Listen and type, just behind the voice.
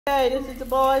Okay, this is the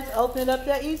boys opening up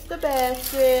their Easter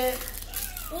basket.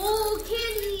 Oh,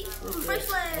 candy! First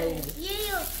one. Hey.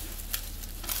 Yeah.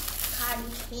 Cotton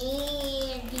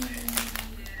candy.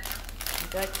 You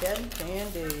got cotton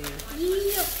candy.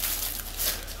 Yeah.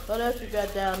 What else you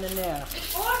got down in there?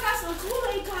 Oh, I got some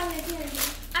Kool-Aid cotton candy.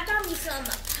 I got me some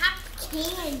pop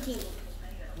candy.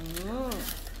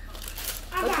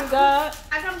 What you got?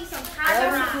 I got me some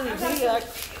cotton. He got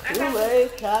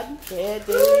Kool-Aid, cotton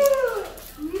candy.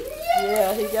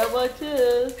 Yeah, he got one too.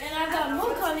 And I got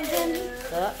more cotton candy.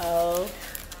 Uh-oh.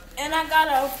 And I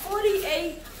got a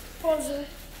 48 puzzle.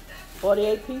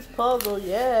 48-piece puzzle,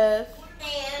 yes.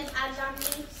 And I got me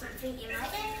something in my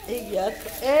egg. He got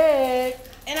the egg.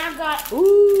 And I got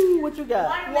Ooh, what you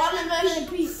got? watermelon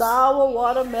piece. Sour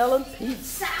watermelon piece.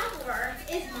 Sour?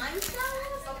 Is mine sour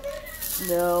or something?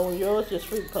 No, yours just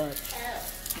fruit punch.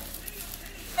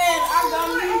 And I got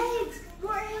me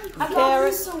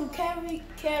Carrots. some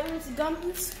carrots,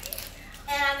 gummies.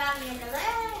 And I got me an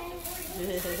egg.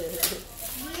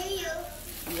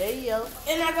 Yeah.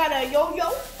 And I got a yo-yo.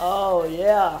 Oh,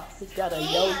 yeah. He's got a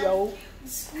yo-yo.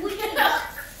 Squeak it up.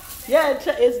 Yeah,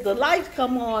 it's the lights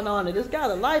come on it. It's got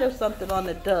a light or something on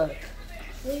it does.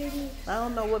 I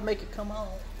don't know what make it come on,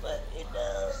 but it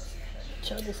does.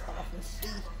 Turn this off and see.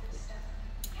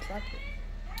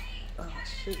 Oh,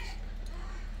 shoot.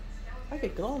 I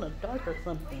could glow in the dark or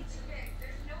something.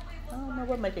 I don't know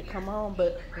what make it come on,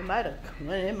 but it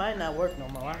might not work no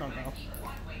more. I don't know.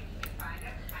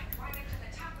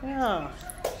 Yeah.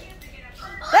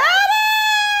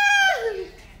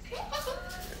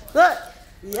 Look.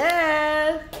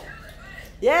 Yes.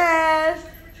 Yes.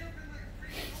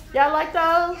 Y'all like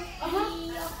those?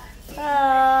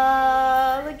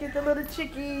 Look at the little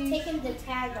chickies. Taking the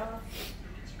tag off.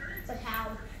 But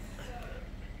how?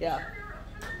 Yeah.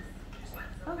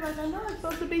 I was like, I know it's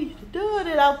supposed to be doing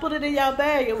it. I'll put it in y'all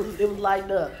bag. It was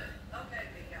lighting up.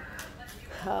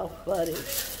 How funny.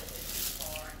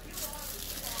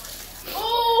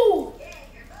 Oh!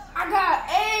 I got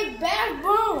egg bath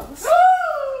bombs.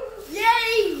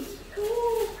 Yay!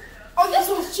 Ooh. Oh, this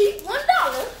one's cheap. $1.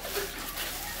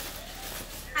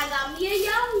 I got me a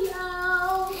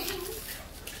yo-yo.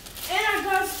 And I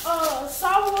got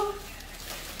sour.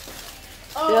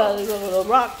 Yeah, the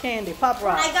rock candy, pop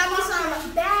rock. I got me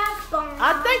some bath bombs.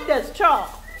 I think that's chalk.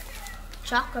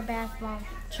 Chalk or bath bomb?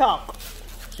 Chalk.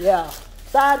 Yeah.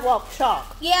 Sidewalk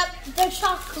chalk. Yep, they're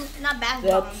chalk, not bath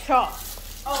They're bombs. chalk.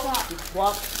 Oh. You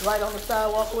walk right on the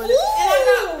sidewalk with it. And I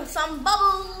got some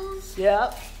bubbles.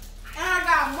 Yep. And I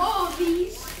got more of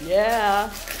these. Yeah.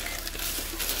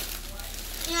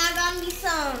 And I got me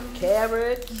some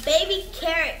Carrots. baby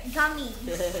carrot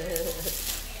gummies.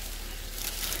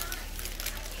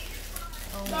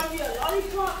 Got me a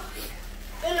lollipop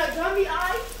and a gummy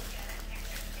eye.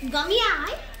 Gummy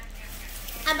eye?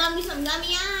 I got me some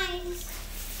gummy eyes.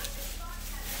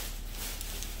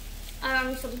 I got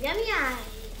me some gummy eyes.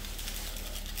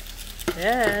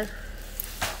 Yeah.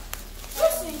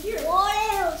 Listen here. What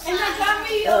else? And I got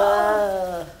me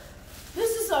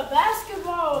this is a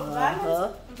basketball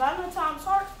Valentine's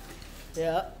heart.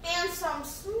 Yeah. And some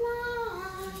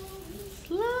slime.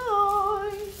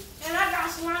 Slime. And I got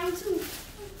slime too.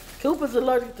 Coop is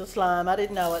allergic to slime. I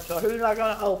didn't know it. So he's not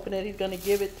going to open it. He's going to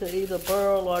give it to either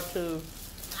Burl or to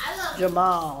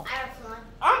Jamal. I love slime.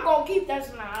 I'm going to keep that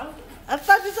slime. I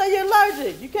thought you said you're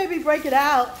allergic. You can't be breaking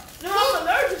out. No, I'm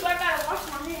allergic, but I got to wash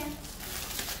my hands.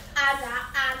 I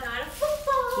got a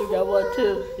football. You got one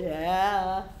too.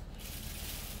 Yeah.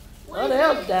 What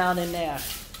else down in there?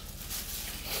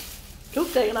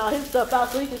 Coop taking all his stuff out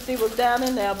so he can see what's down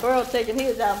in there. Burl taking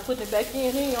his out and putting it back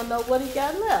in. He don't know what he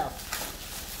got left.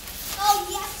 Oh,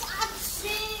 yes, I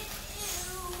see.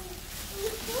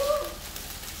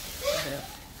 Yeah.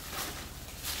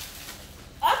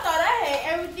 I thought I had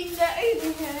everything that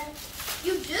Aiden had.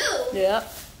 You do? Yeah.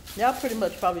 Y'all pretty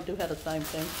much probably do have the same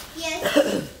thing. Yes.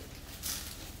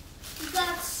 You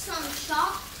got some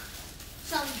chalk,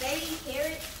 some baby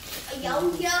carrot, a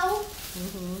yo-yo,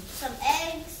 some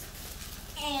eggs,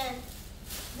 and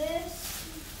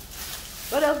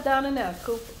this. What else down in there,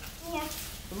 Coop? Yeah.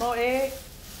 Some more eggs?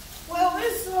 Well,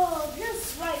 it's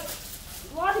just like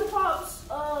lollipops,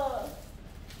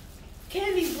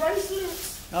 candy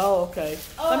bracelets. Oh, okay.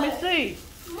 Let me see.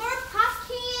 More pop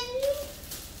candy.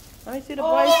 Let me see the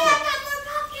Oh, bracelet. yeah, I got more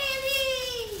pop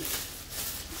candy.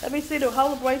 Let me see the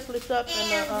whole bracelets up in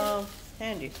the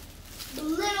candy. The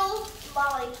little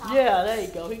lollipop. Yeah, there you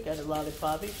go. He got a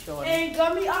lollipop. He's showing it. And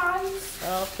gummy eyes.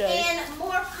 Okay. And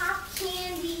more pop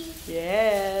candy.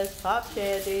 Yes, pop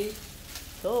candy.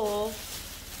 Cool.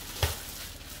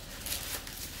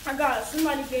 I got it.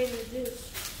 Somebody gave me this.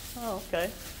 Oh,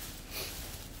 okay.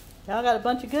 Y'all got a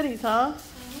bunch of goodies, huh?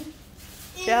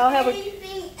 Is Y'all have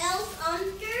anything else under?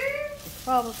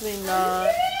 Probably not.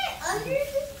 Under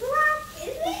this grass,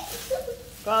 is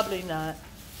it? Probably not.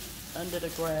 Under the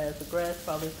grass. The grass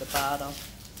probably at the bottom.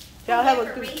 Y'all have a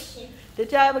good.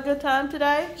 Did y'all have a good time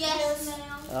today? Yes,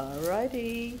 ma'am.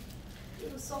 Alrighty.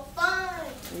 It was so fun.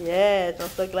 Yes, I'm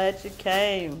so glad you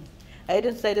came.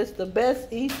 Aiden said it's the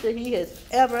best Easter he has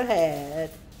ever had.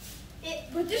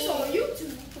 But this on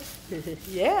YouTube.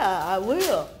 Yeah, I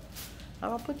will.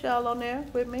 I'm gonna put y'all on there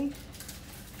with me.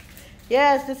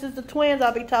 Yes, this is the twins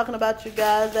I'll be talking about, you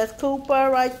guys. That's Cooper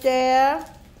right there.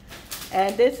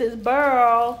 And this is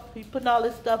Burl. He's putting all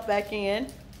this stuff back in.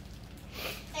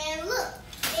 And look,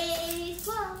 it's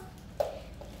fun.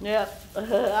 Yeah,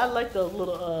 I like those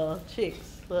little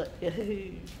chicks. Look.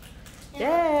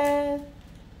 Yeah.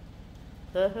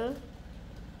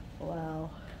 Wow.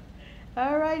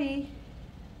 Alrighty.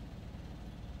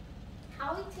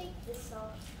 How we take this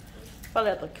off? Probably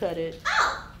have to cut it.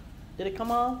 Oh! Did it come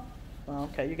on? Oh,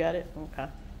 okay, you got it? Okay.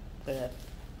 Look at that.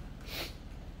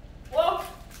 Well,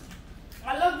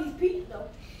 I love these peas though.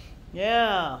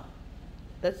 Yeah.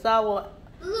 That sour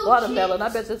Little watermelon,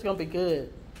 chicks. I bet it's gonna be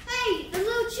good. Hey, the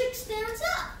little chick stands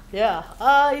up. Yeah.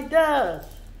 Oh, he does.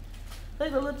 Look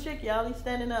at the little chick, y'all. He's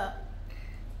standing up.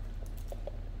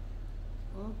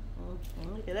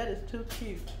 Look at that. Is too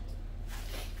cute.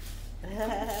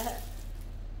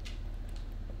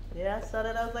 Yeah, I saw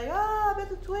that. I was like, oh, I bet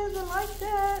the twins are like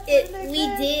that. We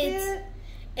did,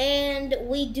 and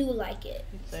we do like it.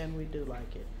 He's saying we do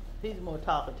like it. He's the more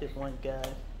talkative one,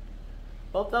 guys.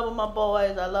 Both of them are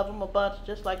boys. I love them a bunch,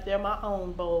 just like they're my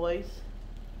own boys.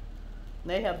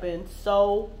 They have been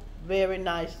so very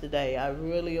nice today. I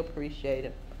really appreciate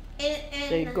it.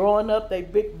 They growing up. They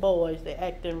big boys. They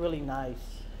acting really nice.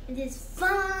 And it's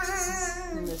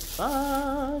fun. And it's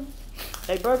fun.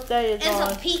 Their birthday is and on.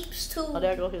 some peeps too. Oh,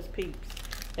 there go his peeps.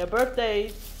 Their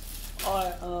birthdays are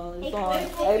is on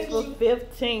April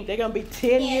 15th. They're gonna be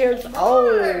 10 years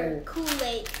old.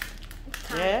 Kool-Aid.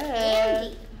 Yeah.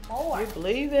 More. You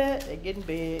believe it? They're getting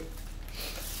big.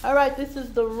 All right, this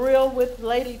is the Real with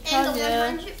Lady Tanya.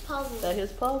 And the 100 puzzle. That's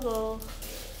his puzzle.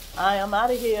 I am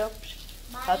out of here.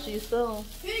 Bye. Talk to you soon.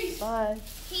 Peace. Bye.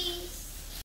 Peace.